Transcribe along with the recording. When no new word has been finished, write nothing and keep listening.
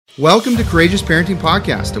Welcome to Courageous Parenting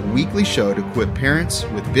Podcast, a weekly show to equip parents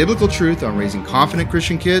with biblical truth on raising confident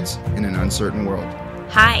Christian kids in an uncertain world.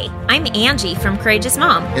 Hi, I'm Angie from Courageous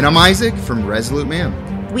Mom. And I'm Isaac from Resolute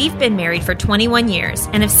Man. We've been married for 21 years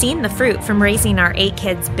and have seen the fruit from raising our 8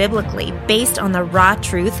 kids biblically based on the raw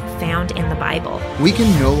truth found in the Bible. We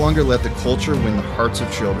can no longer let the culture win the hearts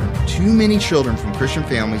of children. Too many children from Christian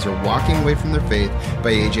families are walking away from their faith by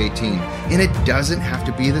age 18. And it doesn't have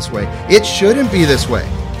to be this way. It shouldn't be this way.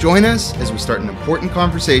 Join us as we start an important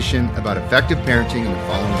conversation about effective parenting in the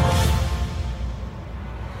following world.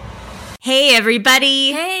 Hey,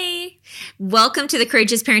 everybody. Hey. Welcome to the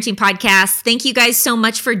Courageous Parenting Podcast. Thank you guys so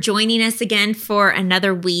much for joining us again for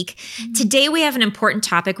another week. Today we have an important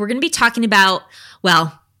topic. We're going to be talking about,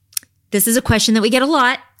 well, this is a question that we get a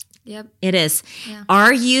lot. Yep. It is. Yeah.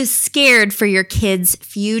 Are you scared for your kids'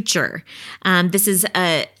 future? This is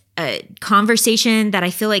a conversation that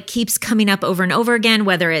I feel like keeps coming up over and over again,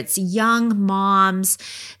 whether it's young moms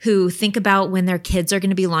who think about when their kids are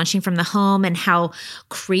going to be launching from the home and how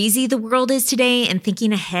crazy the world is today and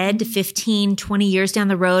thinking ahead to 15, 20 years down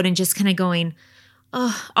the road and just kind of going,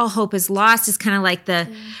 oh, all hope is lost is kind of like the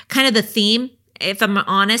theme, if I'm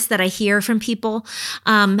honest, that I hear from people.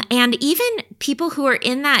 And even people who are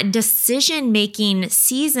in that decision-making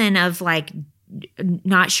season of like,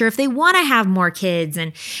 not sure if they want to have more kids.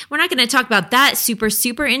 And we're not going to talk about that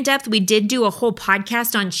super in depth. We did do a whole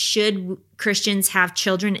podcast on should Christians have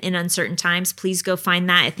children in uncertain times. Please go find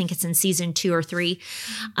that. I think it's in season 2 or 3.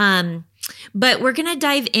 But we're going to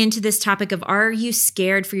dive into this topic of, are you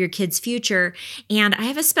scared for your kids' future? And I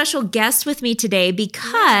have a special guest with me today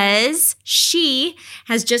because she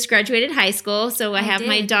has just graduated high school. So I have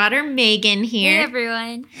my daughter, Megan, here. Hey,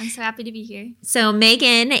 everyone. I'm so happy to be here. So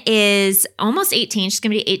Megan is almost 18. She's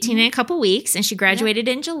going to be 18 in a couple weeks, and she graduated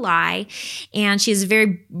in July. And she has a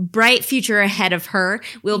very bright future ahead of her.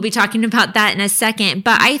 We'll be talking about that in a second.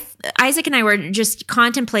 But Isaac and I were just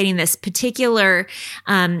contemplating this particular,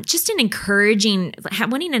 just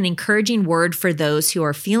wanting an encouraging word for those who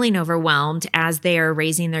are feeling overwhelmed as they are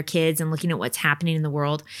raising their kids and looking at what's happening in the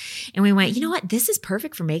world. And we went, you know what? This is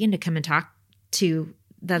perfect for Megan to come and talk to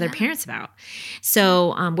the other parents about.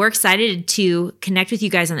 So we're excited to connect with you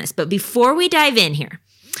guys on this. But before we dive in here,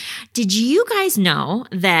 did you guys know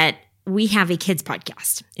that we have a kids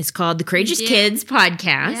podcast? It's called the Courageous Kids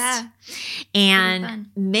Podcast. Yeah. And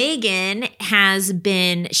Megan has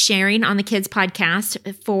been sharing on the kids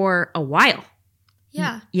podcast for a while.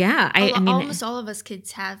 Yeah. Yeah. I mean, almost all of us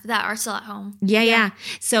kids have that are still at home. Yeah.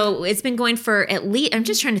 So it's been going for at least, I'm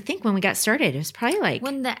just trying to think when we got started. It was probably like,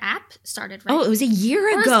 when the app started, right? Oh, it was a year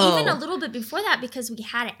or ago. It was even a little bit before that because we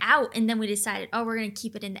had it out and then we decided, we're going to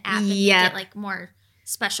keep it in the app and make it like more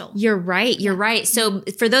special. You're right. You're right. So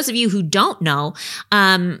for those of you who don't know,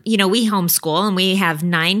 we homeschool and we have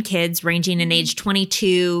 9 kids ranging in age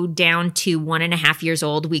 22 down to 1.5 years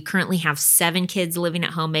old. We currently have 7 kids living at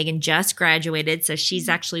home. Megan just graduated, so she's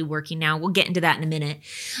actually working now. We'll get into that in a minute.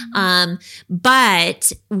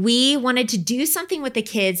 But we wanted to do something with the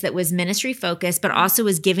kids that was ministry focused, but also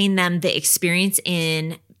was giving them the experience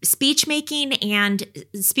in speech making and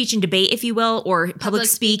speech and debate, if you will, or public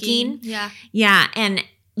speaking. Yeah. And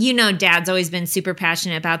Dad's always been super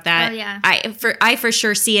passionate about that. Oh, yeah. I for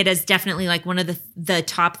sure see it as definitely like one of the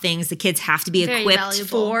top things the kids have to be equipped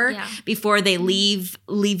for before they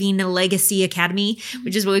leaving a legacy academy,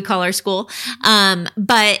 which is what we call our school.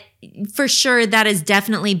 But for sure, that has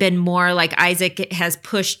definitely been more like Isaac has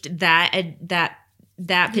pushed that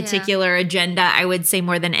particular agenda, I would say,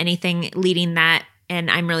 more than anything, leading that. And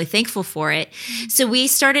I'm really thankful for it. So we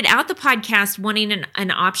started out the podcast wanting an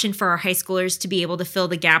option for our high schoolers to be able to fill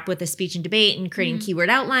the gap with a speech and debate and creating keyword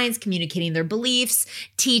outlines, communicating their beliefs,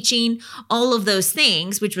 teaching, all of those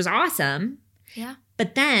things, which was awesome. Yeah.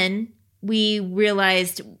 But then we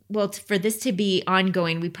realized, well, for this to be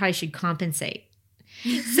ongoing, we probably should compensate.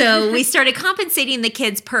 So we started compensating the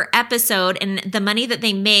kids per episode, and the money that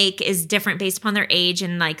they make is different based upon their age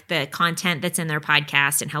and like the content that's in their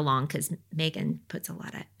podcast and how long, because Megan puts a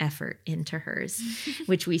lot of effort into hers,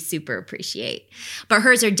 which we super appreciate. But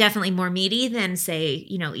hers are definitely more meaty than, say,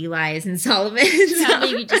 Eli's and Solomon's. Yeah,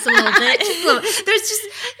 maybe just a little bit. There's just,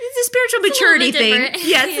 it's a spiritual maturity thing. Different.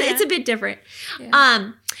 Yes, it's a bit different.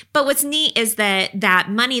 Yeah. But what's neat is that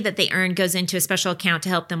money that they earn goes into a special account to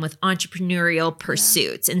help them with entrepreneurial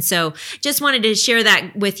pursuits. And so just wanted to share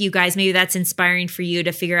that with you guys. Maybe that's inspiring for you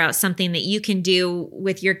to figure out something that you can do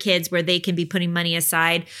with your kids where they can be putting money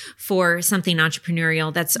aside for something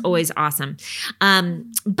entrepreneurial. That's always awesome.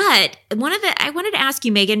 But I wanted to ask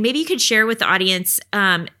you, Megan, maybe you could share with the audience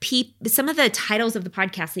some of the titles of the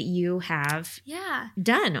podcast that you have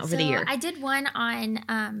done over the year. I did one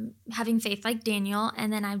on having faith like Daniel,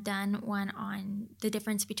 and then I've done one on the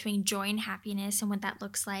difference between joy and happiness and what that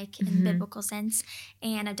looks like in the biblical sense.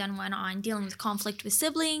 And I've done one on dealing with conflict with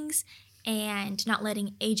siblings and not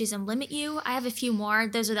letting ageism limit you. I have a few more.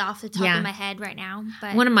 Those are off the top of my head right now.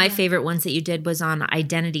 But one of my favorite ones that you did was on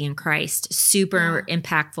identity in Christ. Super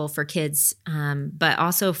impactful for kids, but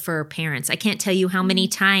also for parents. I can't tell you how many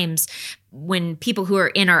times when people who are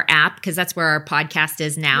in our app, because that's where our podcast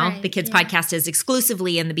is now, the kids podcast is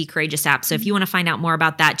exclusively in the Be Courageous app. So if you want to find out more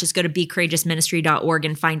about that, just go to becourageousministry.org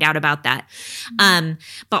and find out about that.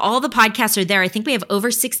 But all the podcasts are there. I think we have over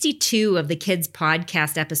 62 of the kids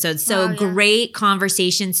podcast episodes. So great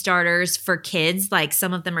conversation starters for kids. Like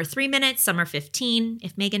some of them are 3 minutes, some are 15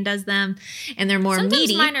 if Megan does them, and they're more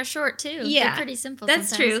meaty. Mine are short too. Yeah. They're pretty simple.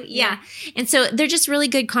 That's true. Yeah. And so they're just really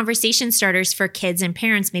good conversation starters for kids and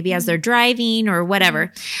parents, maybe as they're driving or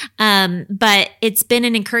whatever. But it's been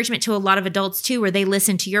an encouragement to a lot of adults too, where they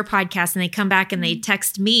listen to your podcast and they come back and they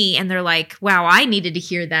text me and they're like, wow, I needed to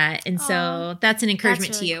hear that. And so that's an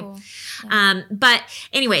encouragement to you. Cool. Yeah. But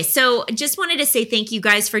anyway, so just wanted to say thank you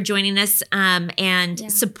guys for joining us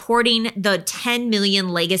and supporting the 10 million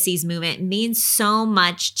legacies movement. It means so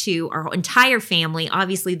much to our entire family.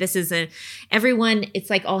 Obviously, this is everyone,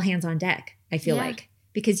 it's like all hands on deck, I feel like.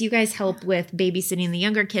 Because you guys help with babysitting the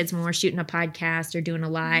younger kids when we're shooting a podcast or doing a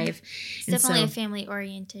live. It's definitely a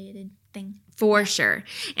family-oriented thing. For sure.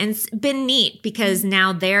 And it's been neat because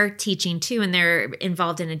now they're teaching too, and they're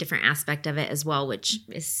involved in a different aspect of it as well, which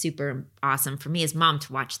is super awesome for me as mom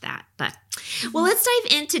to watch that. But well, let's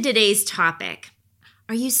dive into today's topic.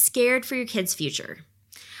 Are you scared for your kids' future?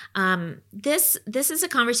 This is a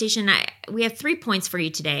conversation. We have 3 points for you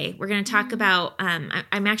today. We're going to talk about,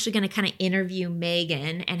 I'm actually going to kind of interview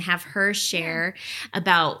Megan and have her share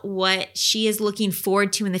about what she is looking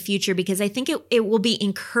forward to in the future, because I think it will be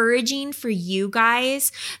encouraging for you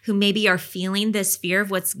guys who maybe are feeling this fear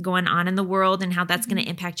of what's going on in the world and how that's going to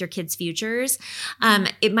impact your kids' futures.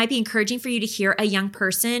 It might be encouraging for you to hear a young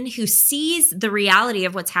person who sees the reality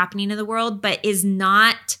of what's happening in the world, but is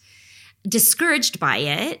not discouraged by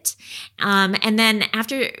it. And then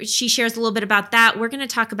after she shares a little bit about that, we're going to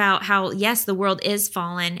talk about how, yes, the world is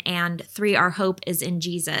fallen, and 3, our hope is in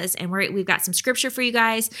Jesus. And we've got some scripture for you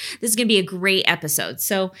guys. This is going to be a great episode.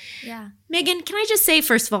 So Megan, can I just say,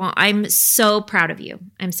 first of all, I'm so proud of you.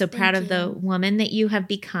 I'm so proud of the woman that you have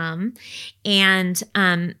become. And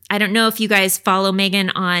I don't know if you guys follow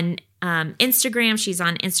Megan on Instagram. She's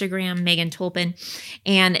on Instagram, Megan Tolpin,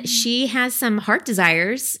 and she has some heart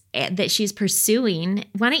desires that she's pursuing.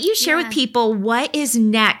 Why don't you share with people what is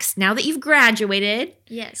next now that you've graduated?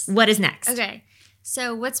 Yes. What is next? Okay.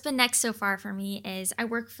 So what's been next so far for me is I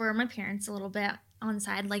work for my parents a little bit on the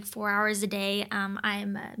side, like 4 hours a day. I'm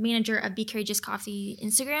a manager of Be Courageous Coffee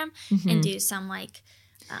Instagram and do some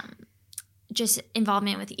just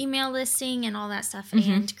involvement with email listing and all that stuff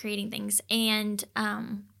and creating things. And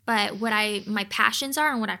but what my passions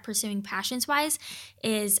are and what I'm pursuing passions-wise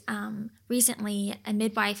is recently a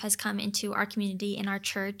midwife has come into our community in our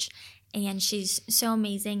church, and she's so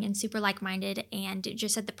amazing and super like-minded and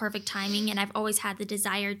just at the perfect timing. And I've always had the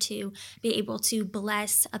desire to be able to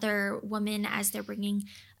bless other women as they're bringing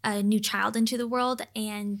a new child into the world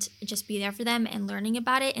and just be there for them and learning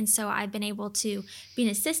about it. And so I've been able to be an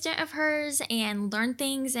assistant of hers and learn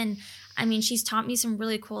things. And I mean, she's taught me some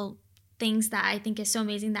really cool things that I think is so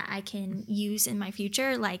amazing that I can use in my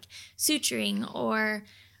future, like suturing or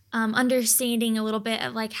understanding a little bit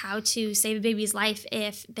of like how to save a baby's life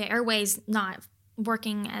if the airway's not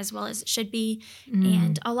working as well as it should be.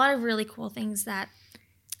 And a lot of really cool things that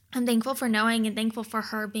I'm thankful for knowing and thankful for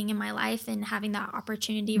her being in my life and having that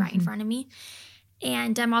opportunity right in front of me.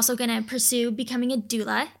 And I'm also going to pursue becoming a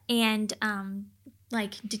doula and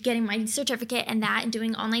getting my certificate and that and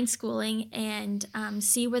doing online schooling and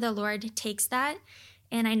see where the Lord takes that.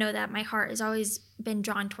 And I know that my heart has always been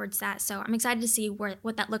drawn towards that. So I'm excited to see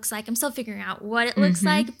what that looks like. I'm still figuring out what it looks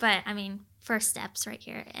like, but I mean, first steps right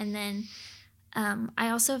here. And then I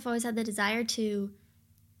also have always had the desire to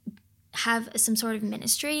have some sort of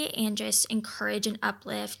ministry and just encourage and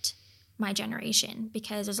uplift my generation,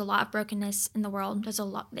 because there's a lot of brokenness in the world.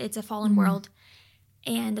 It's a fallen world,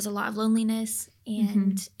 and there's a lot of loneliness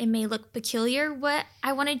and it may look peculiar what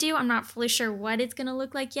I want to do. I'm not fully sure what it's going to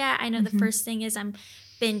look like yet. I know the first thing is I'm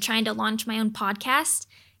been trying to launch my own podcast,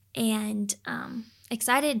 and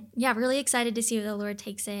excited, really excited to see where the Lord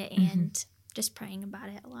takes it, and just praying about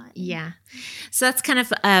it a lot. Yeah. So that's kind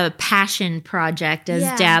of a passion project, as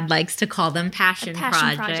Dad likes to call them, passion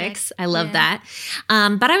projects. Project. I love that.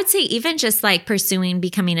 But I would say even just like pursuing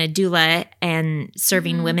becoming a doula and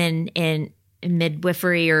serving women in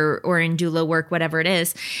midwifery or in doula work, whatever it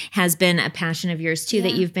is, has been a passion of yours too,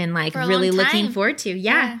 that you've been like really looking forward to.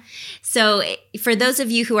 Yeah. So for those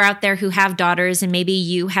of you who are out there who have daughters, and maybe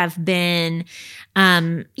you have been,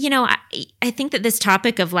 I think that this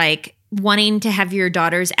topic of like wanting to have your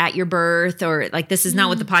daughters at your birth, or like, this is not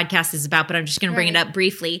what the podcast is about, but I'm just going to bring it up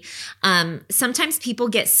briefly. Sometimes people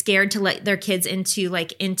get scared to let their kids into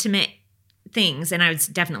like intimate things. And I would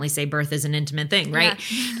definitely say birth is an intimate thing, right?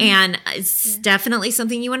 Yeah. And it's definitely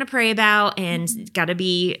something you want to pray about, and it's got to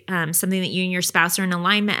be something that you and your spouse are in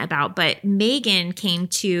alignment about. But Megan came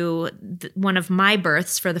to one of my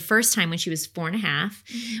births for the first time when she was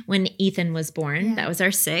 4.5, when Ethan was born. Yeah. That was our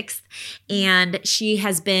 6th. And she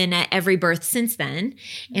has been at every birth since then.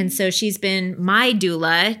 And so she's been my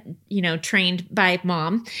doula, trained by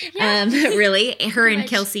Mom. Really. Her and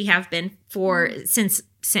Kelsey have been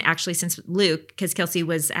since Luke, because Kelsey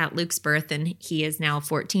was at Luke's birth and he is now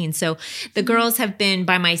 14. So the girls have been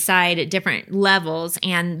by my side at different levels,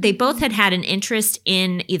 and they both had an interest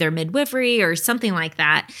in either midwifery or something like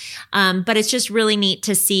that. But it's just really neat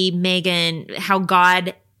to see Megan, how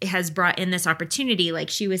God has brought in this opportunity, like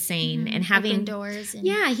she was saying, and having open doors.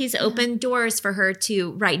 He's opened doors for her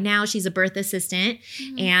to, right now she's a birth assistant,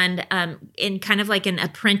 and in kind of like an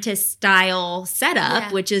apprentice style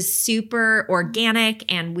setup, which is super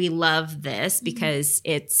organic. And we love this because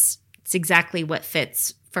it's exactly what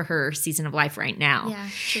fits for her season of life right now. Yeah,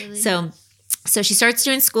 truly. So she starts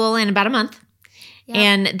doing school in about a month. Yep.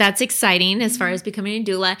 And that's exciting as far as becoming a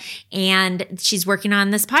doula. And she's working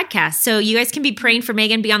on this podcast. So you guys can be praying for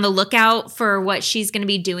Megan, be on the lookout for what she's going to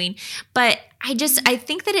be doing. But I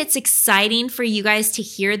think that it's exciting for you guys to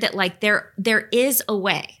hear that like there is a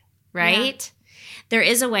way, right? Yeah. There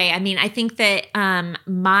is a way. I mean, I think that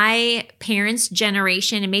my parents'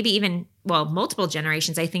 generation, and maybe even multiple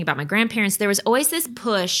generations, I think about my grandparents, there was always this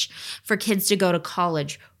push for kids to go to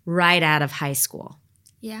college right out of high school.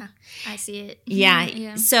 Yeah, I see it.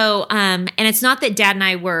 Yeah. So, and it's not that Dad and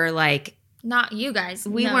I were like, not you guys.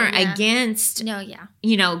 We weren't against,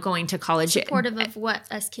 going to college. Supportive of what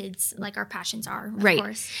us kids, like our passions are, of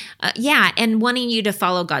course. And wanting you to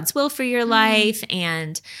follow God's will for your life.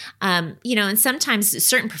 And, and sometimes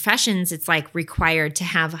certain professions, it's like required to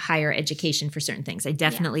have a higher education for certain things. I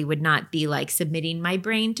definitely would not be like submitting my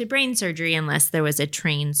brain to brain surgery unless there was a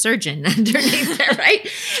trained surgeon underneath there, right?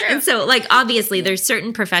 True. And so like, obviously there's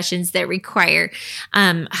certain professions that require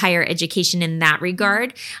higher education in that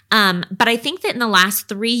regard. But I think that in the last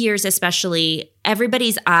 3 years, especially,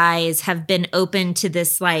 everybody's eyes have been open to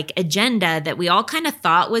this like agenda that we all kind of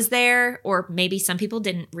thought was there, or maybe some people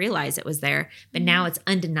didn't realize it was there, but now it's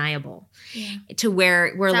undeniable to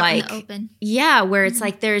where we're like, open. Where it's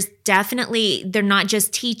like, there's definitely, they're not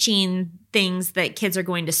just teaching things that kids are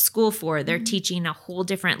going to school for. They're teaching a whole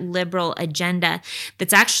different liberal agenda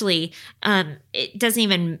that's actually, it doesn't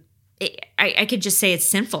even, I could just say it's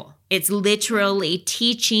sinful. It's literally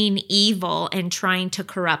teaching evil and trying to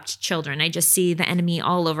corrupt children. I just see the enemy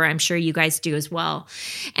all over. I'm sure you guys do as well.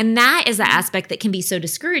 And that is the aspect that can be so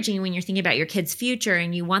discouraging when you're thinking about your kid's future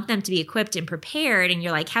and you want them to be equipped and prepared. And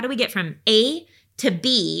you're like, how do we get from A to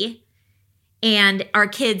B and our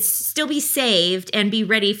kids still be saved and be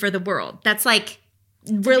ready for the world? That's like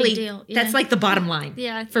really, that's like the bottom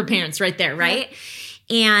line for parents right there, right?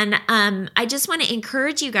 Yeah. And I just want to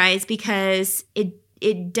encourage you guys, because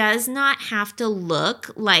it does not have to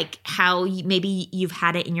look like how maybe you've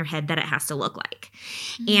had it in your head that it has to look like.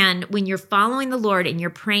 And when you're following the Lord and you're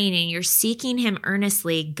praying and you're seeking Him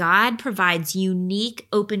earnestly, God provides unique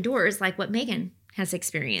open doors like what Megan has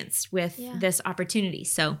experienced with this opportunity.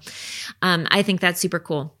 So I think that's super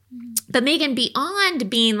cool. But Megan, beyond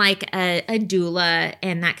being like a doula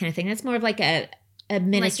and that kind of thing, that's more of like a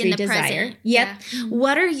ministry desire. Present. Yep. Yeah.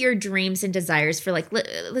 What are your dreams and desires for like,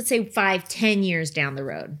 let's say 5-10 years down the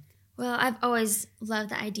road? Well, I've always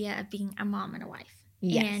loved the idea of being a mom and a wife.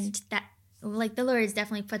 Yes. And that, like, the Lord has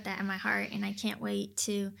definitely put that in my heart, and I can't wait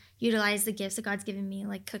to utilize the gifts that God's given me,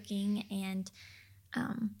 like cooking and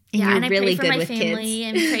and I really pray for my family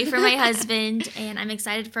and pray for my husband, and I'm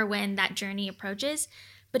excited for when that journey approaches.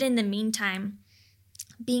 But in the meantime,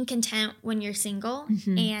 being content when you're single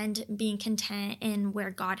and being content in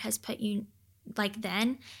where God has put you, like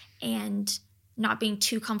then, and not being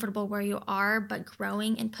too comfortable where you are, but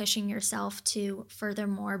growing and pushing yourself to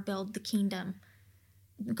furthermore build the kingdom,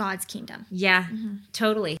 God's kingdom. Yeah,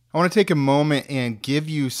 totally. I want to take a moment and give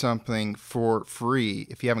you something for free,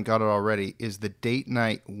 if you haven't got it already, is the Date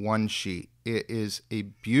Night One Sheet. It is a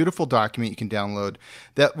beautiful document you can download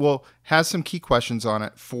that will have some key questions on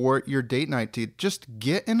it for your date night to just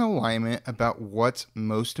get in alignment about what's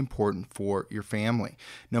most important for your family.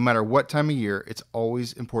 No matter what time of year, it's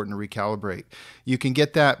always important to recalibrate. You can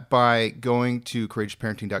get that by going to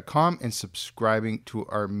courageousparenting.com and subscribing to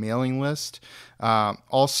our mailing list.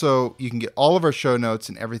 Also, you can get all of our show notes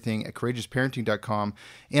and everything at courageousparenting.com.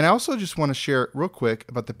 And I also just want to share real quick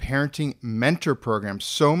about the Parenting Mentor Program.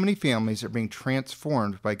 So many families are being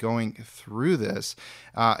transformed by going through this.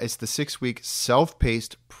 It's the 6-week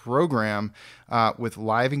self-paced program with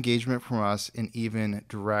live engagement from us and even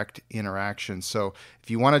direct interaction. So if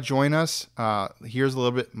you want to join us, here's a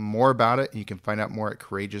little bit more about it. You can find out more at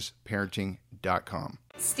courageousparenting.com.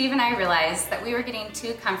 Steve and I realized that we were getting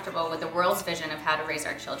too comfortable with the world's vision of how to raise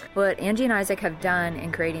our children. What Angie and Isaac have done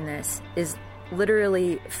in creating this is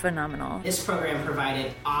literally phenomenal. This program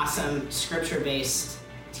provided awesome scripture-based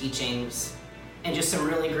teachings and just some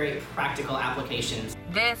really great practical applications.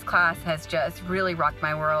 This class has just really rocked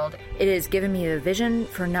my world. It has given me a vision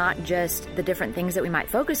for not just the different things that we might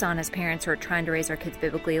focus on as parents who are trying to raise our kids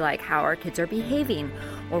biblically, like how our kids are behaving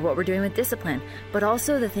or what we're doing with discipline, but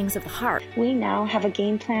also the things of the heart. We now have a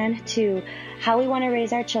game plan to how we want to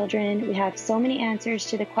raise our children. We have so many answers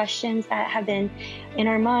to the questions that have been in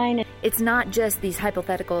our mind. It's not just these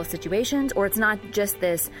hypothetical situations, or it's not just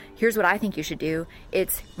this, here's what I think you should do.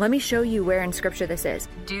 It's, let me show you where in Scripture this is.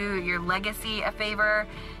 Do your legacy a favor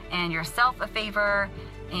and yourself a favor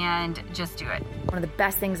and just do it. One of the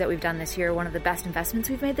best things that we've done this year, one of the best investments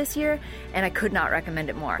we've made this year, and I could not recommend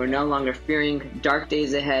it more. We're no longer fearing dark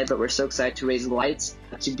days ahead, but we're so excited to raise lights,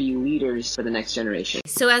 to be leaders for the next generation.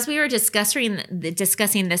 So as we were discussing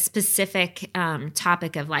this specific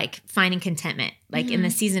topic of like finding contentment, like in the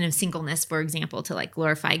season of singleness, for example, to like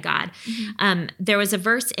glorify God, there was a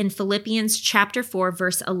verse in Philippians chapter 4,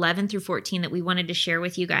 verse 11 through 14 that we wanted to share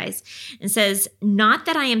with you guys. It says, "Not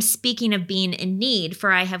that I am speaking of being in need,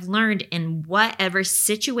 for I have learned in whatever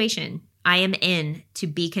situation I am in to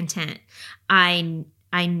be content. I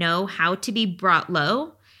know how to be brought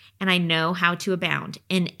low, and I know how to abound.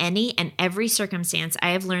 In any and every circumstance,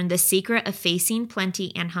 I have learned the secret of facing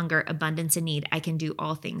plenty and hunger, abundance and need. I can do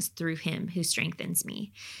all things through him who strengthens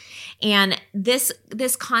me." And this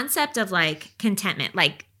concept of like contentment,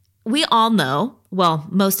 like we all know, well,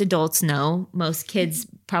 most adults know, most kids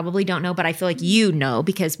probably don't know, but I feel like you know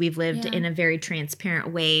because we've lived in a very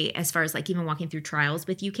transparent way as far as like even walking through trials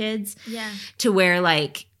with you kids. Yeah. To where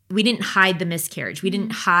like we didn't hide the miscarriage. We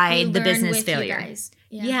didn't hide the business failure.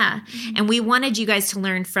 Yeah. And we wanted you guys to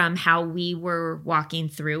learn from how we were walking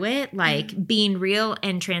through it, like being real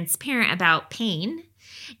and transparent about pain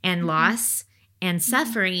and loss and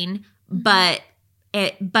suffering, but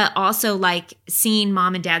also like seeing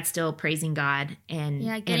mom and dad still praising God and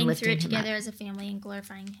getting lifting through it him together up. as a family and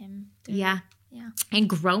glorifying him. Yeah. And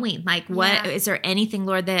growing, like what is there anything,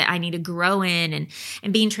 Lord, that I need to grow in,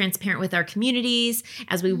 and being transparent with our communities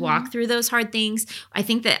as we walk through those hard things. I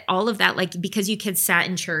think that all of that, like because you kids sat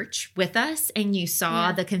in church with us and you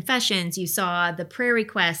saw the confessions, you saw the prayer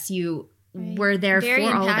requests, you were there Very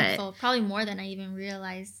for impactful, all of it. Probably more than I even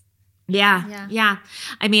realized. Yeah.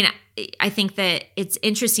 I mean, I think that it's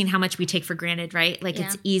interesting how much we take for granted, right? Like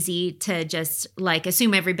it's easy to just like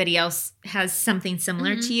assume everybody else has something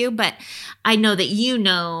similar to you, but I know that you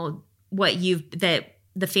know that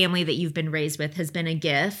the family that you've been raised with has been a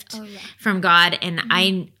gift from God. And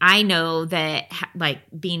I know that like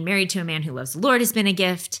being married to a man who loves the Lord has been a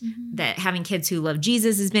gift, that having kids who love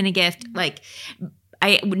Jesus has been a gift. Like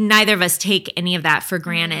neither of us take any of that for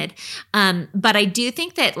granted. But I do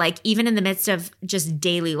think that like even in the midst of just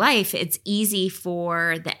daily life, it's easy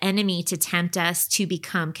for the enemy to tempt us to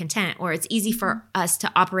become content, or it's easy for us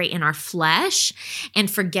to operate in our flesh and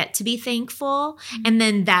forget to be thankful. And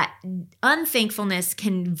then that unthankfulness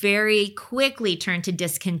can very quickly turn to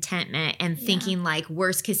discontentment and thinking like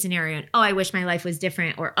worst case scenario, oh, I wish my life was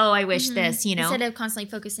different, or oh, I wish this, you know. Instead of constantly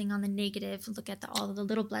focusing on the negative, look at all of the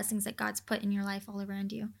little blessings that God's put in your life all around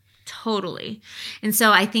you. Totally. And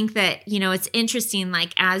so I think that, you know, it's interesting,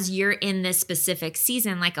 like as you're in this specific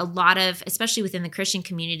season, like a lot of, especially within the Christian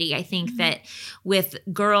community, I think that with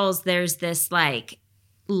girls, there's this like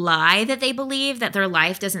lie that they believe that their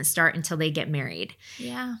life doesn't start until they get married.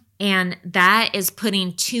 Yeah. And that is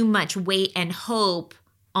putting too much weight and hope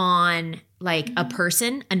on like a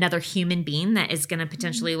person, another human being that is going to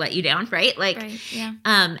potentially let you down, right? Like, yeah.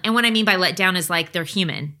 And what I mean by let down is like they're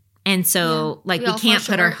human. And so like we can't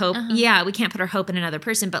put our hope, we can't put our hope in another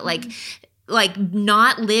person, but like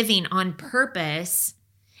not living on purpose.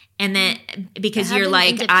 And then because you're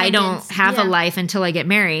like, I don't have a life until I get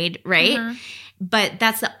married, right? But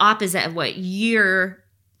that's the opposite of what you're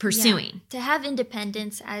pursuing. To have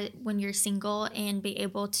independence when you're single and be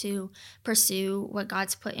able to pursue what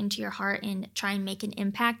God's put into your heart and try and make an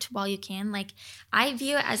impact while you can. Like, I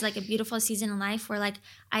view it as like a beautiful season in life where like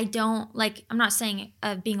I'm not saying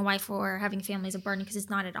being a wife or having a family is a burden, because it's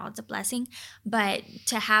not at all. It's a blessing. But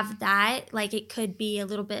to have that, like, it could be a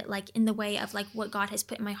little bit like in the way of like what God has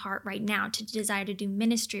put in my heart right now to desire to do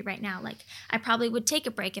ministry right now. Like, I probably would take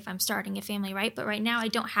a break if I'm starting a family, right? But right now I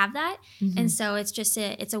don't have that. And so it's just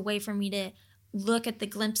it's a way for me to look at the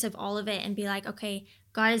glimpse of all of it and be like, okay,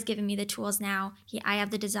 God has given me the tools now. I have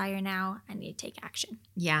the desire now. I need to take action.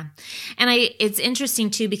 Yeah. And it's interesting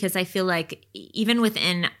too, because I feel like even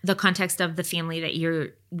within the context of the family that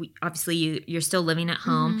you're still living at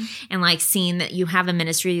home, and like seeing that you have a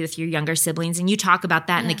ministry with your younger siblings, and you talk about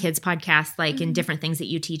that in the kids podcast, like in different things that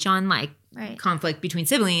you teach on, like conflict between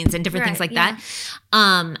siblings and different things like that.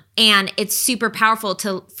 And it's super powerful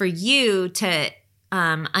for you to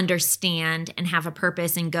understand and have a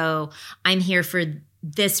purpose and go, I'm here for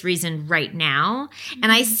this reason right now.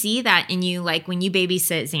 And I see that in you, like when you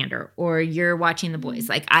babysit Xander or you're watching the boys,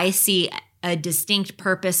 like I see a distinct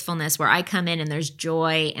purposefulness where I come in and there's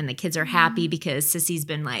joy and the kids are happy because Sissy's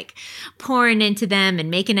been like pouring into them and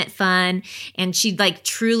making it fun. And she like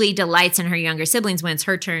truly delights in her younger siblings when it's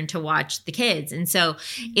her turn to watch the kids. And so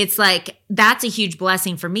it's like, that's a huge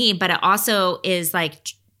blessing for me, but it also is like,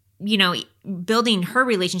 you know, building her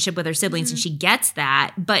relationship with her siblings, and she gets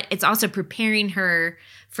that, but it's also preparing her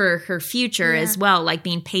for her future as well, like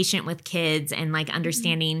being patient with kids and like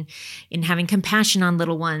understanding and having compassion on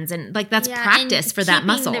little ones, and like that's practice for that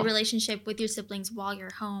muscle. The relationship with your siblings while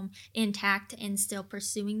you're home intact and still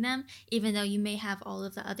pursuing them, even though you may have all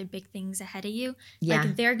of the other big things ahead of you.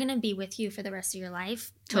 Like, they're gonna be with you for the rest of your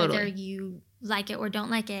life, whether you like it or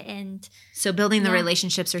don't like it. And so building the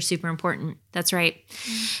relationships are super important. That's right.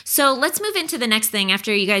 So let's move into the next thing.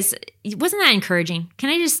 After you guys, wasn't that encouraging?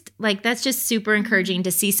 Can I just like, that's just super encouraging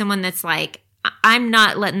to see someone that's like, I'm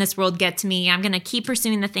not letting this world get to me. I'm going to keep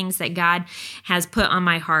pursuing the things that God has put on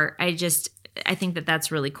my heart. I think that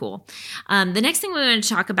that's really cool. The next thing we want to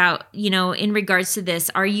talk about, you know, in regards to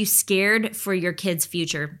this, are you scared for your kids'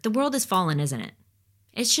 future? The world is fallen, isn't it?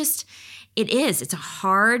 It's just, it is. It's a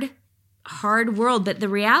hard world, but the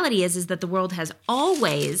reality is that the world has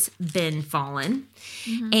always been fallen,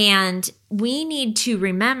 and we need to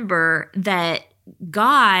remember that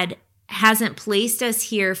God hasn't placed us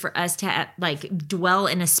here for us to like dwell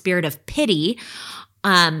in a spirit of pity,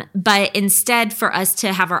 but instead for us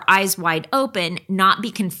to have our eyes wide open, not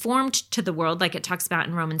be conformed to the world like it talks about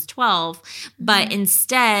in Romans 12, but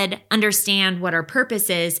instead understand what our purpose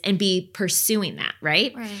is and be pursuing that,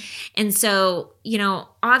 right? And so, you know,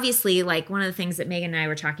 obviously, like one of the things that Megan and I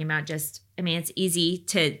were talking about, it's easy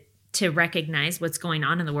to recognize what's going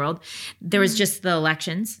on in the world. There was just the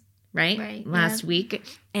elections, right? Last week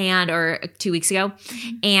or 2 weeks ago.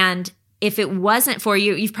 And if it wasn't for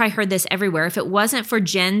you've probably heard this everywhere. If it wasn't for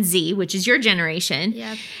Gen Z, which is your generation,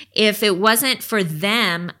 if it wasn't for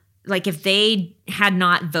them, like if they had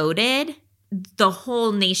not voted, the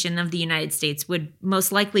whole nation of the United States would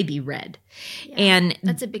most likely be red. And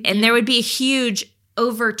that's a big deal. And there would be a huge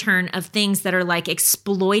overturn of things that are like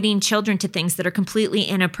exploiting children to things that are completely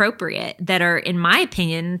inappropriate, that are, in my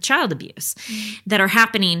opinion, child abuse, that are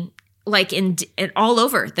happening like in all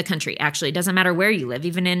over the country. Actually, it doesn't matter where you live.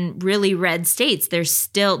 Even in really red states, there's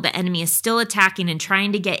still, the enemy is still attacking and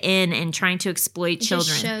trying to get in and trying to exploit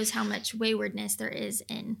children. It just shows how much waywardness there is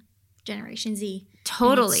in Generation Z.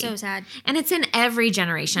 Totally. It's so sad. And it's in every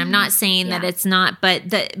generation. I'm not saying that it's not, but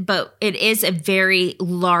it is a very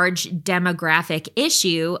large demographic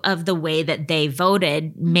issue of the way that they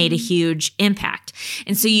voted made a huge impact.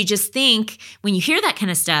 And so you just think, when you hear that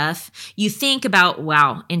kind of stuff, you think about,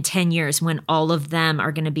 wow, in 10 years when all of them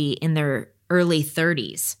are going to be in their early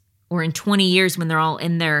 30s, or in 20 years when they're all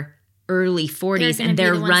in their early 40s and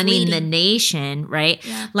they're running the nation, right?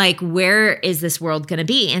 Like, where is this world going to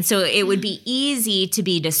be? And so it would be easy to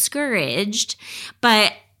be discouraged,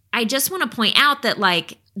 but I just want to point out that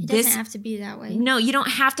like, it doesn't have to be that way. No, you don't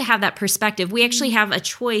have to have that perspective. We actually have a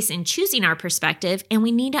choice in choosing our perspective, and we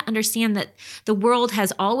need to understand that the world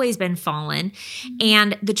has always been fallen.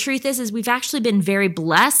 And the truth is we've actually been very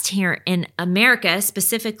blessed here in America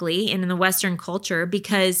specifically, and in the Western culture,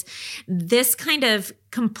 because this kind of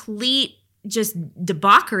complete just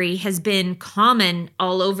debauchery has been common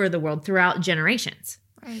all over the world throughout generations.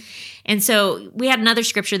 Right. And so we had another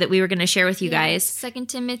scripture that we were going to share with you guys. 2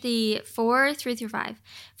 Timothy 4:3-5.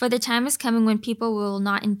 For the time is coming when people will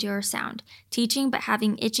not endure sound teaching, but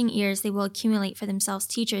having itching ears, they will accumulate for themselves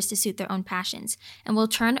teachers to suit their own passions, and will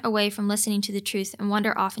turn away from listening to the truth and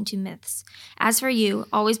wander off into myths. As for you,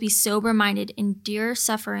 always be sober-minded, endure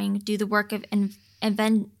suffering, do the work of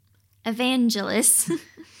evangelists.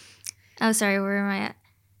 Oh, sorry, where am I at?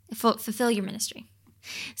 Fulfill your ministry.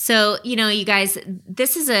 So, you guys,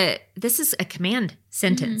 this is a command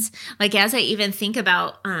sentence. Like, as I even think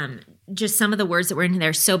about just some of the words that were in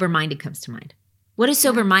there, sober-minded comes to mind. What is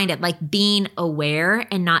sober-minded? Like being aware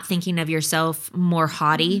and not thinking of yourself more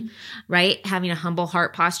haughty, right? Having a humble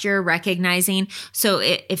heart posture, recognizing. So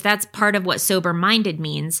if that's part of what sober-minded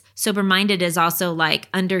means, sober-minded is also like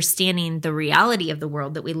understanding the reality of the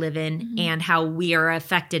world that we live in and how we are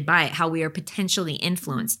affected by it, how we are potentially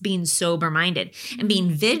influenced, being sober-minded and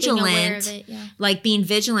being vigilant, being aware of it, like being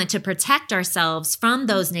vigilant to protect ourselves from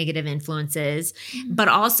those negative influences. But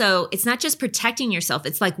also, it's not just protecting yourself.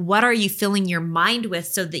 It's like, what are you filling your mind with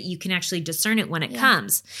so that you can actually discern it when it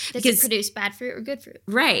comes? Does it produce bad fruit or good fruit?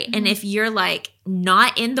 Right. And if you're like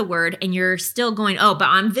not in the word and you're still going, oh, but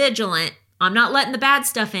I'm vigilant, I'm not letting the bad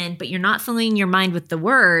stuff in, but you're not filling your mind with the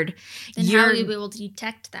word, then how will you be able to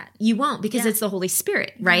detect that? You won't, because it's the Holy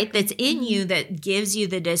Spirit, right? That's in you, that gives you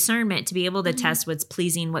the discernment to be able to test what's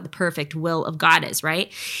pleasing, what the perfect will of God is,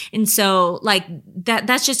 right? And so like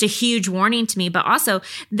that's just a huge warning to me. But also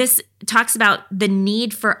this talks about the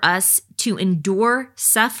need for us to endure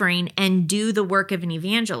suffering and do the work of an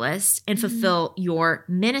evangelist and fulfill your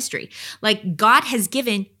ministry. Like, God has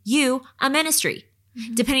given you a ministry.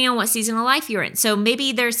 Depending on what season of life you're in. So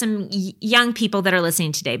maybe there's some young people that are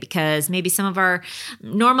listening today, because maybe some of our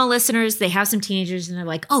normal listeners, they have some teenagers and they're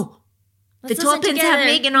like, oh, the 12 Pins have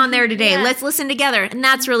Megan on there today. Let's listen together. And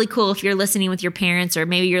that's really cool if you're listening with your parents, or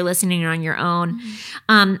maybe you're listening on your own.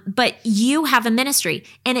 But you have a ministry,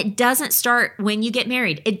 and it doesn't start when you get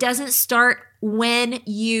married. It doesn't start when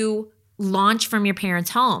you launch from your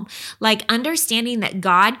parents' home. Like, understanding that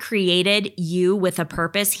God created you with a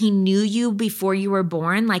purpose. He knew you before you were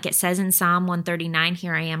born. Like it says in Psalm 139,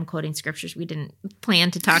 here I am quoting scriptures we didn't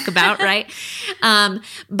plan to talk about, right?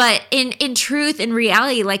 But in truth, in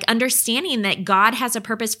reality, like understanding that God has a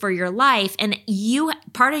purpose for your life, and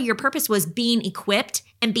part of your purpose was being equipped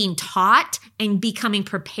and being taught and becoming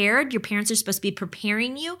prepared. Your parents are supposed to be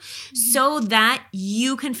preparing you so that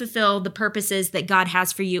you can fulfill the purposes that God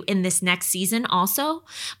has for you in this next season also.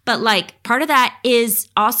 But like part of that is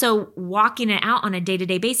also walking it out on a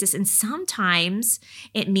day-to-day basis. And sometimes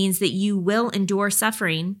it means that you will endure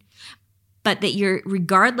suffering, but that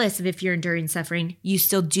regardless of if you're enduring suffering, you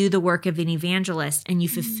still do the work of an evangelist and you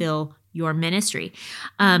fulfill your ministry.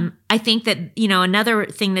 I think that, another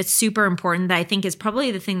thing that's super important that I think is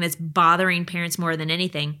probably the thing that's bothering parents more than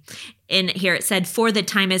anything. And here it said, for the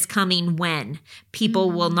time is coming when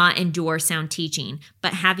people will not endure sound teaching,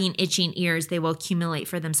 but having itching ears, they will accumulate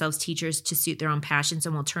for themselves teachers to suit their own passions,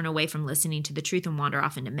 and will turn away from listening to the truth and wander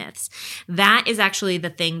off into myths. That is actually the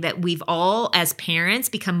thing that we've all, as parents,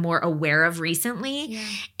 become more aware of recently. Yeah.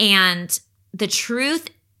 And the truth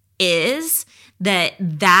is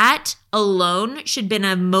that alone should have been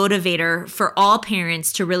a motivator for all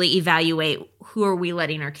parents to really evaluate, who are we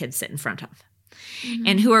letting our kids sit in front of?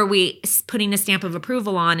 And who are we putting a stamp of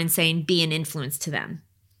approval on and saying, be an influence to them?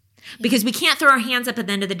 Because we can't throw our hands up at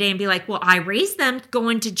the end of the day and be like, well, I raised them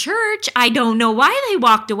going to church. I don't know why they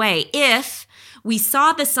walked away. If we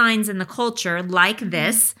saw the signs in the culture like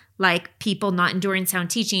this, like people not enduring sound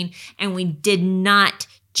teaching, and we did not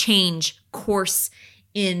change course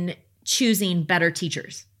in choosing better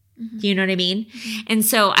teachers. Do you know what I mean? And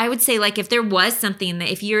so I would say, like, if there was something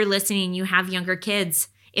that, if you're listening and you have younger kids,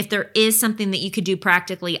 if there is something that you could do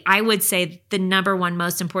practically, I would say the number one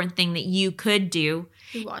most important thing that you could do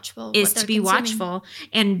is to be watchful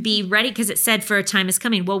and be ready, because it said for a time is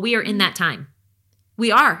coming. Well, we are in that time.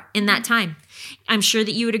 We are in that time. I'm sure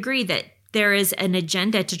that you would agree that there is an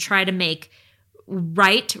agenda to try to make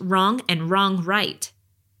right wrong and wrong right,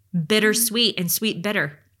 bitter sweet and sweet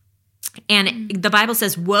bitter. And the Bible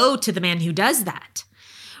says, woe to the man who does that,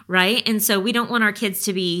 right? And so we don't want our kids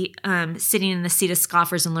to be sitting in the seat of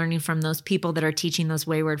scoffers and learning from those people that are teaching those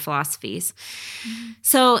wayward philosophies.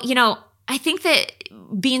 So, I think that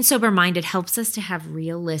being sober-minded helps us to have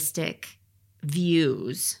realistic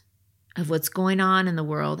views of what's going on in the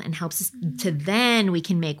world, and helps us to then we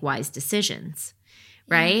can make wise decisions,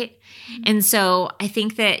 right? And so I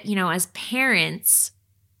think that, as parents,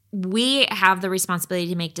 we have the responsibility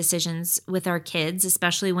to make decisions with our kids,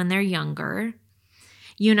 especially when they're younger.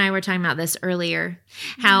 You and I were talking about this earlier,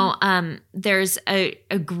 how there's a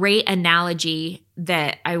great analogy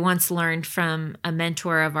that I once learned from a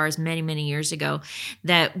mentor of ours many, many years ago,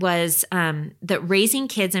 that was that raising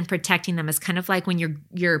kids and protecting them is kind of like when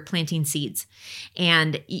you're planting seeds.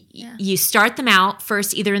 And you start them out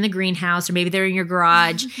first either in the greenhouse or maybe they're in your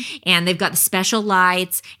garage and they've got the special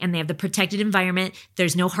lights and they have the protected environment.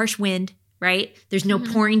 There's no harsh wind. Right? There's no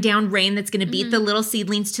pouring down rain that's going to beat the little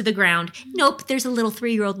seedlings to the ground. Nope. There's a little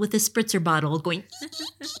 3-year-old with a spritzer bottle going,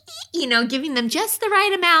 giving them just the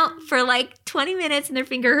right amount for like 20 minutes and their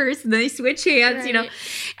finger hurts and they switch hands,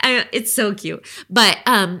 It's so cute. But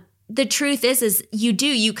the truth is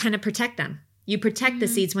you kind of protect them. You protect the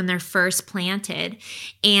seeds when they're first planted.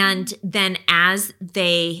 And then as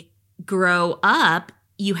they grow up,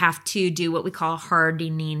 you have to do what we call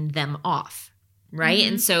hardening them off. Right.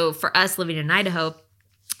 And so for us living in Idaho,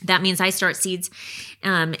 that means I start seeds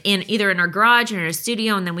either in our garage or in our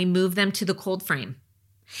studio, and then we move them to the cold frame.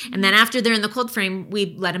 And then after they're in the cold frame,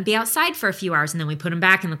 we let them be outside for a few hours, and then we put them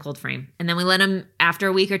back in the cold frame. And then we let them, after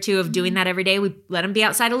a week or two of doing that every day, we let them be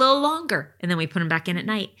outside a little longer, and then we put them back in at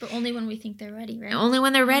night. But only when we think they're ready, right? Only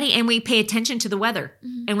when they're ready, and we pay attention to the weather,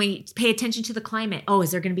 and we pay attention to the climate. Oh,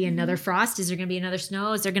 is there going to be another frost? Is there going to be another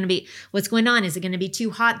snow? Is there going to be, what's going on? Is it going to be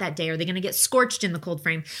too hot that day? Are they going to get scorched in the cold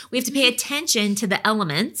frame? We have to pay attention to the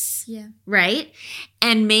elements, right?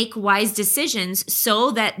 And make wise decisions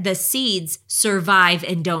so that the seeds survive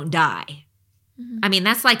and don't die. I mean,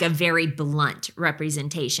 that's like a very blunt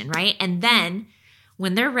representation, right? And then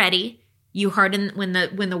when they're ready, you harden when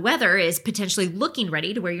the weather is potentially looking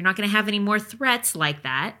ready to where you're not going to have any more threats like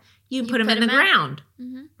that. You put them in the ground,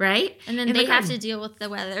 right? And then they have to deal with the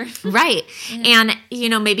weather. Right. And,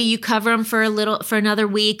 maybe you cover them for another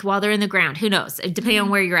week while they're in the ground. Who knows? Depending on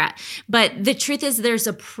where you're at. But the truth is there's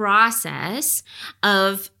a process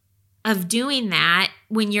of doing that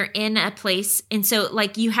when you're in a place. And so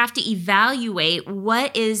you have to evaluate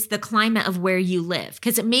what is the climate of where you live,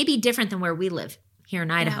 because it may be different than where we live here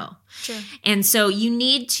in Idaho. True. And so you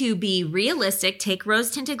need to be realistic, take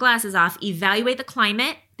rose-tinted glasses off, evaluate the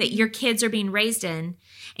climate that your kids are being raised in,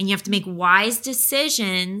 and you have to make wise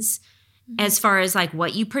decisions as far as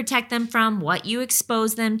what you protect them from, what you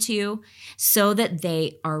expose them to, so that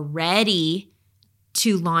they are ready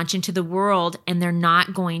to launch into the world and they're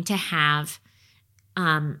not going to have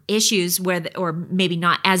issues or maybe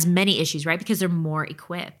not as many issues, right? Because they're more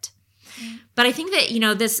equipped. But I think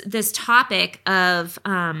that, this topic of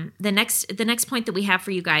the next point that we have for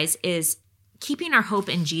you guys is keeping our hope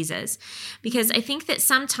in Jesus. Because I think that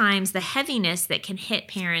sometimes the heaviness that can hit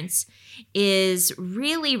parents is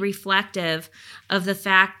really reflective of the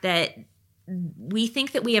fact that we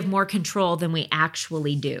think that we have more control than we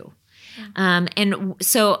actually do. And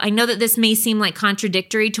so I know that this may seem like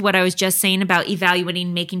contradictory to what I was just saying about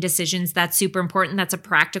evaluating, making decisions. That's super important. That's a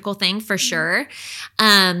practical thing for sure.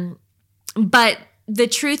 But the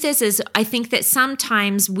truth is I think that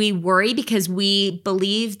sometimes we worry because we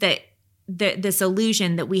believe that this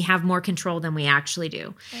illusion that we have more control than we actually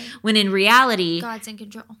do. Right. When in reality, God's in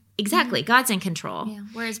control. Exactly. God's in control. Yeah.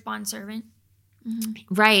 We're his bondservant.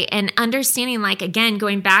 Right. And understanding, again,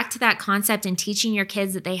 going back to that concept and teaching your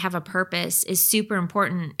kids that they have a purpose is super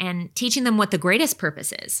important, and teaching them what the greatest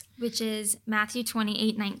purpose is. Which is Matthew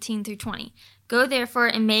 28:19-20. Go therefore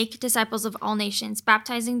and make disciples of all nations,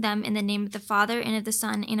 baptizing them in the name of the Father and of the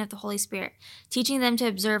Son and of the Holy Spirit, teaching them to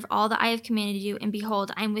observe all that I have commanded you, and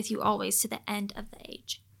behold, I am with you always to the end of the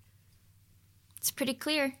age. It's pretty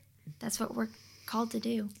clear. That's what we're called to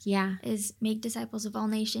do. Yeah. Is make disciples of all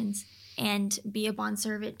nations and be a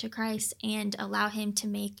bondservant to Christ and allow him to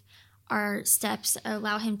make our steps,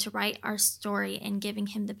 allow him to write our story, and giving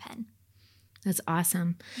him the pen. That's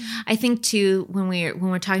awesome. I think too, when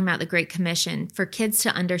we're talking about the Great Commission, for kids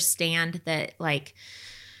to understand that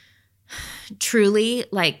truly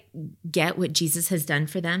get what Jesus has done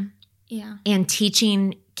for them. Yeah. And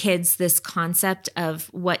teaching kids this concept of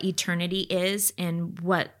what eternity is and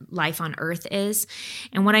what life on earth is.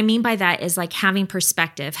 And what I mean by that is having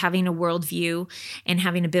perspective, having a worldview, and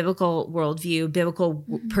having a biblical worldview, biblical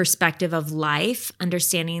perspective of life,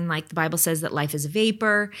 understanding the Bible says that life is a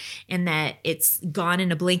vapor and that it's gone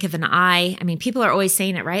in a blink of an eye. I mean, people are always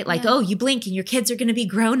saying it, right? Oh, you blink and your kids are going to be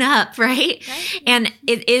grown up, right? And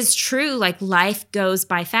it is true. Life goes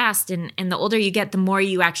by fast. And the older you get, the more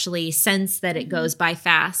you actually sense that it goes by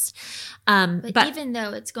fast. But even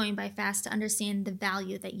though it's going by fast, to understand the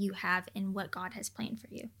value that you have in what God has planned for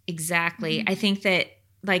you. Exactly. I think that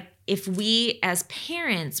like if we as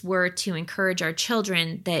parents were to encourage our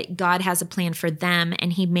children that God has a plan for them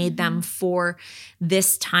and he made them for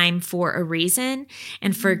this time for a reason,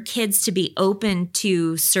 and for kids to be open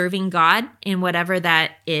to serving God in whatever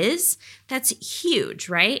that is, that's huge,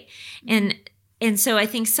 right? And so I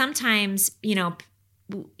think sometimes, you know,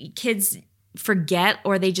 kids forget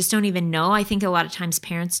or they just don't even know. I think a lot of times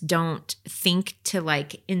parents don't think to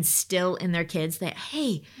like instill in their kids that,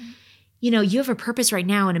 hey, you know, you have a purpose right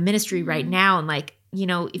now and a ministry right now. And like, you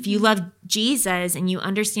know, if you love Jesus and you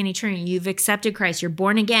understand eternity, you've accepted Christ, you're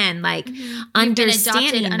born again, like understanding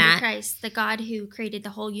You've been adopted that. under Christ, the God who created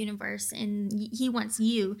the whole universe, and he wants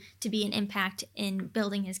you to be an impact in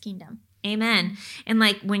building his kingdom. Amen. And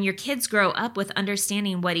like when your kids grow up with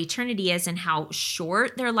understanding what eternity is and how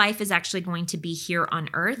short their life is actually going to be here on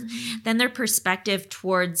earth, then their perspective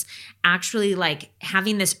towards actually like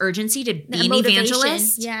having this urgency to be an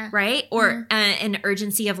evangelist, right? Or an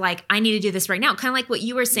urgency of like, I need to do this right now. Kind of like what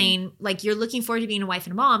you were saying, like you're looking forward to being a wife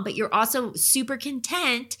and a mom, but you're also super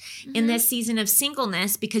content in this season of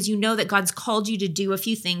singleness because you know that God's called you to do a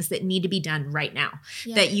few things that need to be done right now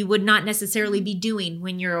that you would not necessarily be doing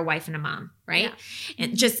when you're a wife and a mom. Right.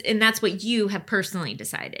 And and that's what you have personally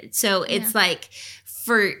decided. So it's like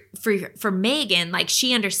for Megan, like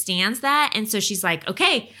she understands that. And so she's like,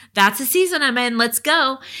 okay, that's the season I'm in. Let's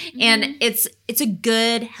go. And it's a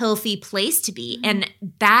good, healthy place to be. And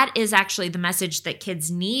that is actually the message that kids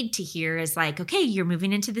need to hear is like, okay, you're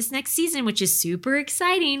moving into this next season, which is super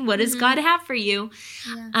exciting. What does God have for you?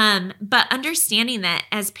 But understanding that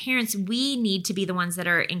as parents, we need to be the ones that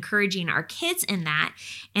are encouraging our kids in that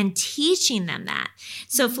and teaching them that.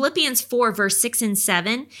 So Philippians 4 verse 6 and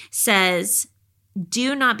 7 says,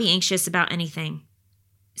 do not be anxious about anything.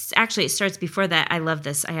 Actually, it starts before that. I love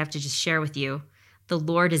this. I have to just share with you. The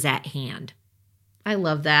Lord is at hand. I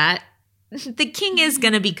love that. The King is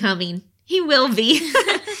going to be coming. He will be.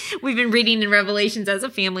 We've been reading in Revelations as a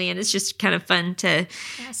family, and it's just kind of fun to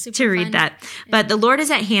read that. But the Lord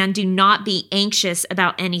is at hand. Do not be anxious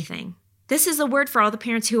about anything. This is a word for all the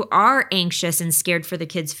parents who are anxious and scared for the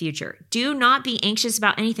kids' future. Do not be anxious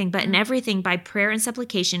about anything, but in everything by prayer and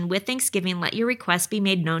supplication with thanksgiving, let your requests be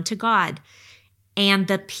made known to God. And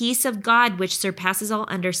the peace of God, which surpasses all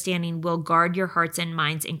understanding, will guard your hearts and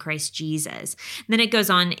minds in Christ Jesus. And then it goes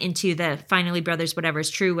on into the finally, brothers, whatever is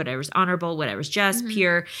true, whatever is honorable, whatever is just,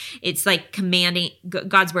 pure. It's like commanding,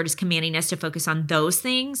 God's word is commanding us to focus on those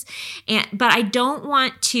things. But I don't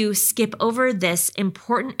want to skip over this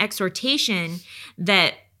important exhortation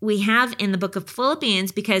that we have in the book of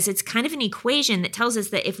Philippians, because it's kind of an equation that tells us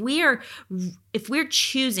that if we're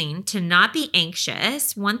choosing to not be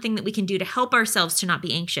anxious, one thing that we can do to help ourselves to not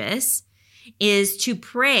be anxious is to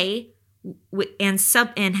pray and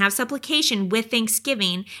have supplication with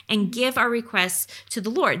thanksgiving and give our requests to the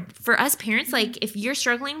Lord. For us parents, like if you're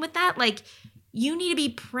struggling with that, like you need to be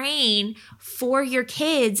praying for your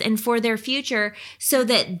kids and for their future so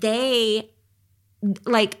that they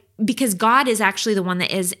because God is actually the one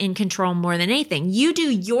that is in control more than anything. You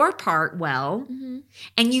do your part well,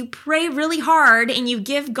 and you pray really hard, and you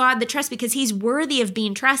give God the trust because he's worthy of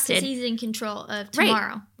being trusted. Because he's in control of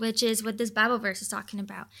tomorrow, which is what this Bible verse is talking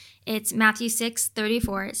about. It's Matthew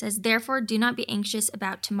 6:34. It says, therefore, do not be anxious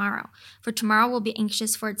about tomorrow, for tomorrow will be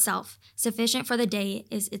anxious for itself. Sufficient for the day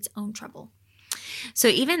is its own trouble. So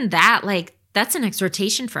even that, like, that's an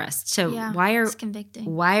exhortation for us. So it's convicting.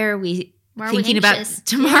 Why are we thinking about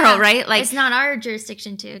tomorrow, right? Like it's not our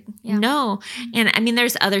jurisdiction to. No. And I mean,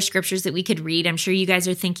 there's other scriptures that we could read. I'm sure you guys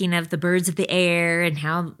are thinking of the birds of the air and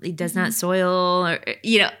how he does not soil, or,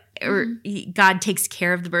 or God takes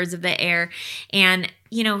care of the birds of the air. And,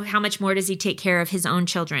 how much more does he take care of his own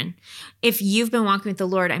children? If you've been walking with the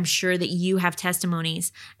Lord, I'm sure that you have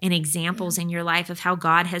testimonies and examples in your life of how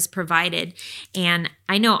God has provided. And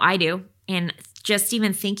I know I do. And just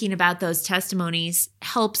even thinking about those testimonies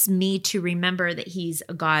helps me to remember that he's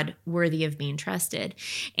a God worthy of being trusted,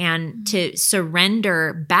 and to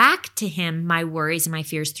surrender back to him my worries and my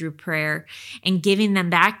fears through prayer and giving them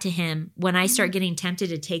back to him when I start getting tempted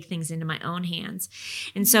to take things into my own hands.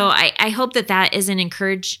 And so I hope that is an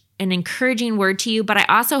encouraging word to you, but I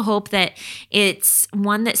also hope that it's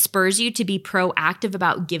one that spurs you to be proactive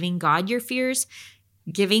about giving God your fears,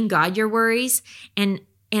 giving God your worries, and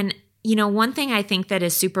one thing I think that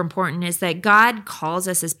is super important is that God calls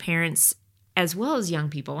us as parents as well as young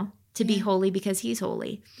people to be holy because he's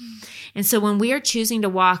holy. And so when we are choosing to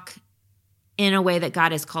walk in a way that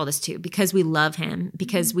God has called us to, because we love him,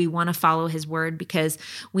 because we want to follow his word, because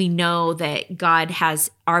we know that God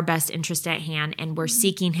has our best interest at hand, and we're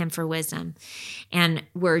seeking him for wisdom. And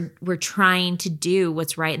we're trying to do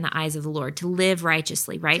what's right in the eyes of the Lord, to live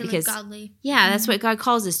righteously, right? To because live godly. Yeah, that's what God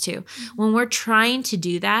calls us to. When we're trying to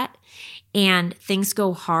do that and things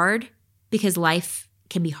go hard, because life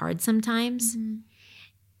can be hard sometimes,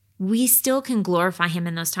 we still can glorify him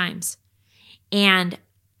in those times. And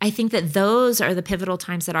I think that those are the pivotal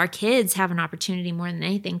times that our kids have an opportunity more than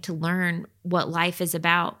anything to learn what life is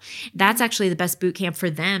about. That's actually the best boot camp for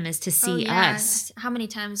them, is to see us. How many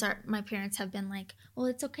times my parents have been like, well,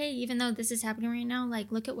 it's okay, even though this is happening right now,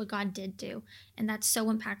 like, look at what God did do. And that's so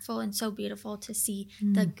impactful and so beautiful to see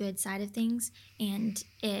the good side of things. And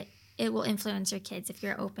it will influence your kids if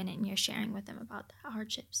you're open and you're sharing with them about the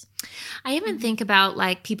hardships. I even think about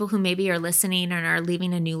like people who maybe are listening and are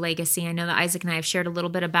leaving a new legacy. I know that Isaac and I have shared a little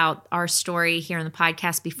bit about our story here on the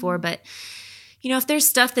podcast before, but you know, if there's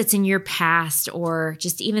stuff that's in your past, or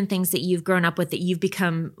just even things that you've grown up with, that you've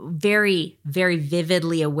become very, very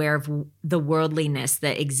vividly aware of the worldliness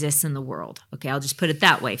that exists in the world. Okay, I'll just put it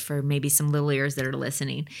that way for maybe some little ears that are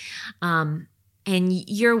listening. And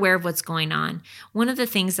you're aware of what's going on. One of the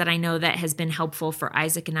things that I know that has been helpful for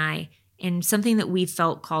Isaac and I, and something that we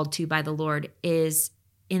felt called to by the Lord, is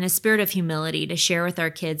in a spirit of humility to share with our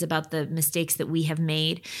kids about the mistakes that we have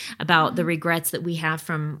made, about the regrets that we have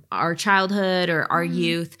from our childhood or our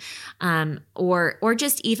youth, or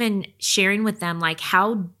just even sharing with them like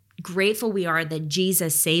how grateful we are that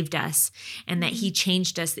Jesus saved us and that he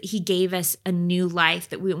changed us, that he gave us a new life,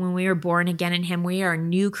 that when we were born again in him, we are a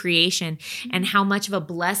new creation, and how much of a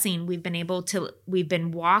blessing we've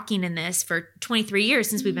been walking in this for 23 years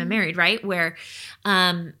since we've been married, right? Where,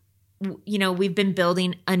 you know, we've been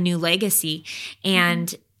building a new legacy,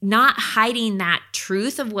 and not hiding that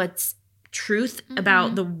truth of what's truth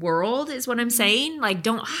about the world is what I'm saying. Like,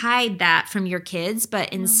 don't hide that from your kids,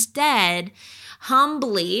 but instead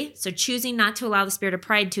humbly, so choosing not to allow the spirit of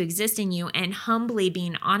pride to exist in you, and humbly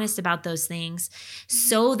being honest about those things,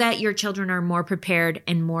 so that your children are more prepared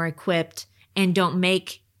and more equipped, and don't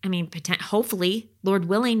make, hopefully, Lord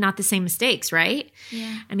willing, not the same mistakes, right?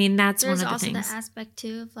 Yeah. I mean, that's There's one of the things. There's also the aspect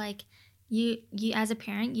too of like, you as a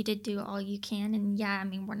parent, you did do all you can,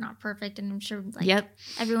 and we're not perfect, and I'm sure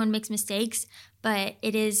everyone makes mistakes, but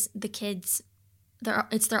it is the kids,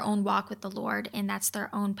 it's their own walk with the Lord, and that's their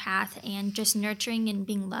own path, and just nurturing and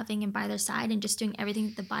being loving and by their side and just doing everything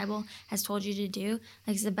that the Bible has told you to do,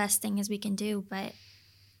 like, is the best thing as we can do. But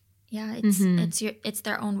yeah, it's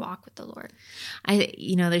their own walk with the Lord.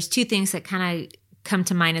 There's two things that kind of come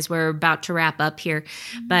to mind as we're about to wrap up here,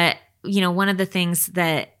 but one of the things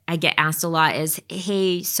that I get asked a lot is,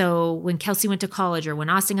 hey, so when Kelsey went to college, or when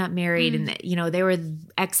Austin got married, and they were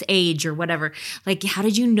X age or whatever, like, how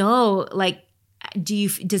did you know? Like,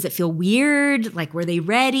 does it feel weird? Like, were they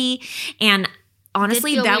ready? And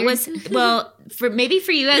honestly, that weird. Was,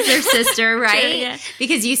 for you as their sister, right? Sure, yeah.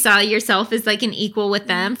 Because you saw yourself as like an equal with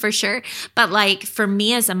them, for sure. But like, for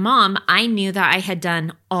me as a mom, I knew that I had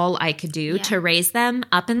done all I could do to raise them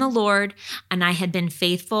up in the Lord, and I had been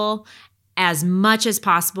faithful as much as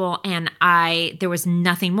possible, and there was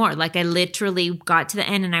nothing more. Like, I literally got to the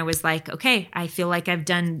end, and I was like, okay, I feel like I've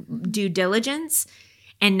done due diligence,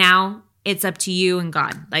 and now it's up to you and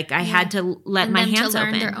God. Like, I had to let my hands open.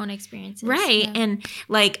 To learn their own experiences. Right. Yeah. And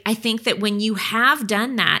like, I think that when you have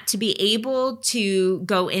done that, to be able to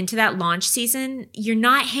go into that launch season, you're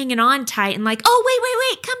not hanging on tight and like, oh,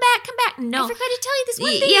 wait, come back. No. I forgot to tell you this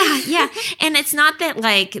one thing. Yeah. And it's not that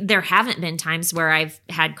like there haven't been times where I've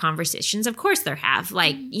had conversations. Of course there have.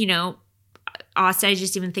 Like, Austin, I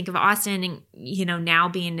just even think of Austin and, now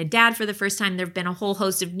being a dad for the first time, there've been a whole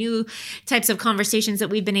host of new types of conversations that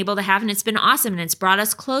we've been able to have, and it's been awesome, and it's brought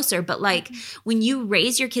us closer. But like, when you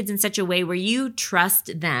raise your kids in such a way where you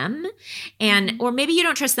trust them, or maybe you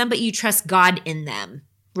don't trust them, but you trust God in them,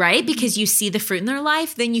 right? Because you see the fruit in their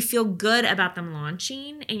life, then you feel good about them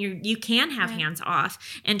launching, and you can have hands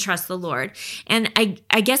off and trust the Lord. And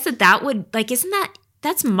I guess that would, like,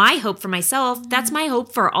 that's my hope for myself. That's my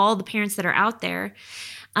hope for all the parents that are out there.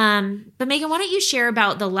 But Megan, why don't you share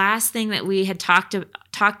about the last thing that we had talked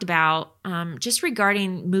about, just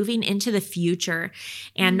regarding moving into the future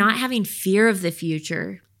and not having fear of the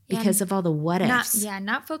future because of all the what ifs.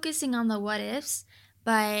 Not focusing on the what ifs,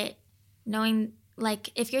 but knowing, like,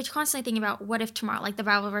 if you're constantly thinking about what if tomorrow, like the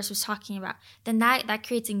Bible verse was talking about, then that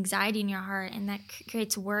creates anxiety in your heart, and that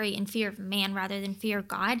creates worry and fear of man rather than fear of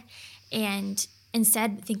God. And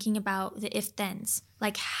instead, thinking about the if-thens,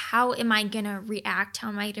 like, how am I going to react? How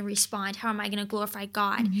am I going to respond? How am I going to glorify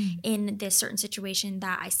God in this certain situation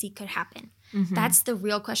that I see could happen? That's the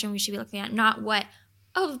real question we should be looking at, not what,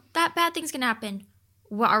 oh, that bad thing's going to happen.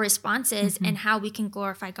 What our response is and how we can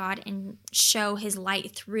glorify God and show his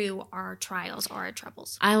light through our trials or our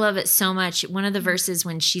troubles. I love it so much. One of the verses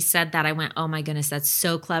when she said that, I went, oh my goodness, that's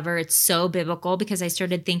so clever. It's so biblical, because I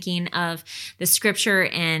started thinking of the scripture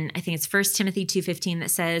in, I think it's 1 Timothy 2:15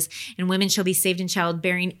 that says, and women shall be saved in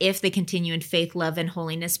childbearing if they continue in faith, love, and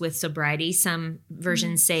holiness with sobriety. Some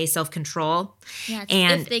versions say self-control. Yeah, it's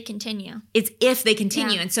and if they continue. It's if they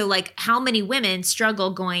continue. Yeah. And so like how many women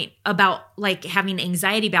struggle going about like having anxiety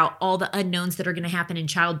about all the unknowns that are going to happen in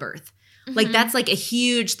childbirth. Like that's like a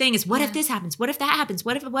huge thing is what if this happens? What if that happens?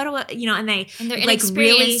 What if, you know, and they're like inexperienced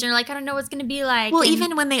really, and they're like, I don't know what's going to be like. Well, and,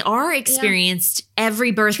 even when they are experienced, every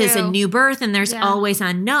birth is a new birth and there's always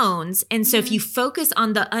unknowns. And so if you focus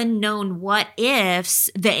on the unknown what ifs,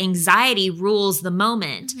 the anxiety rules the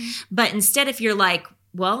moment. But instead, if you're like,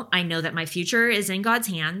 well, I know that my future is in God's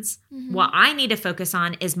hands. What I need to focus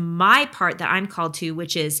on is my part that I'm called to,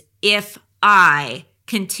 which is if I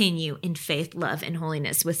continue in faith, love, and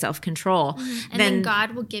holiness with self-control. And then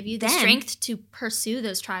God will give you the strength to pursue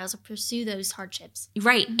those trials or pursue those hardships.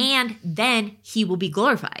 Right. And then he will be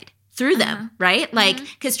glorified through them, right? Like,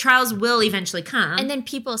 because trials will eventually come. And then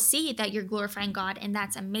people see that you're glorifying God, and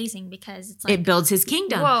that's amazing because it's like, it builds his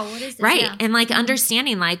kingdom. Whoa, what is this? Right. Yeah. And like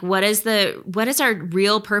understanding like what is our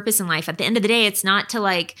real purpose in life? At the end of the day, it's not to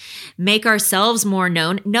like make ourselves more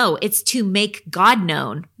known. No, it's to make God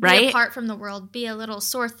known, right? Be apart from the world, be a little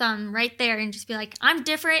sore thumb right there and just be like, I'm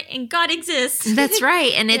different and God exists. That's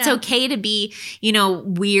right. And it's okay to be, you know,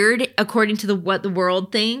 weird according to what the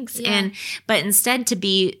world thinks. But instead to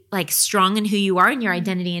be like strong in who you are and your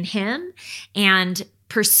identity in him, and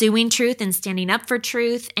pursuing truth and standing up for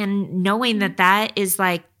truth, and knowing that is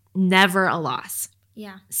like never a loss.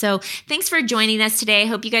 Yeah. So thanks for joining us today. I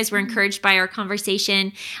hope you guys were encouraged by our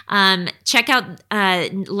conversation. Check out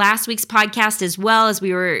last week's podcast as well, as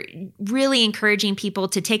we were really encouraging people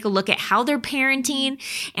to take a look at how they're parenting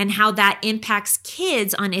and how that impacts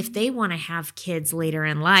kids on if they want to have kids later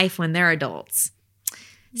in life when they're adults.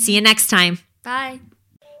 See you next time. Bye.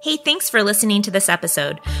 Hey, thanks for listening to this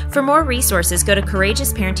episode. For more resources, go to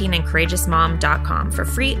Courageous Parenting and CourageousMom.com for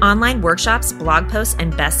free online workshops, blog posts,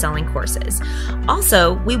 and best-selling courses.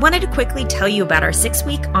 Also, we wanted to quickly tell you about our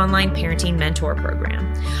 6-week online parenting mentor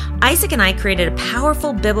program. Isaac and I created a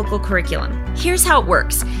powerful biblical curriculum. Here's how it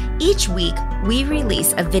works. Each week, we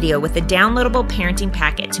release a video with a downloadable parenting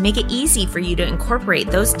packet to make it easy for you to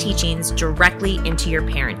incorporate those teachings directly into your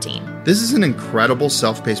parenting. This is an incredible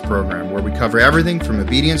self-paced program where we cover everything from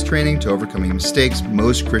obedience training to overcoming mistakes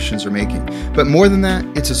most Christians are making. But more than that,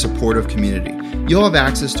 it's a supportive community. You'll have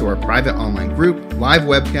access to our private online group, live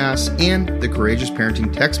webcasts, and the Courageous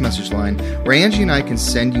Parenting text message line where Angie and I can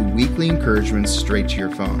send you weekly encouragements straight to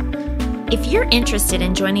your phone. If you're interested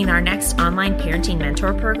in joining our next online parenting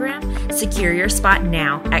mentor program, secure your spot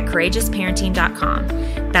now at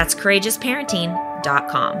CourageousParenting.com. That's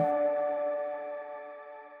CourageousParenting.com.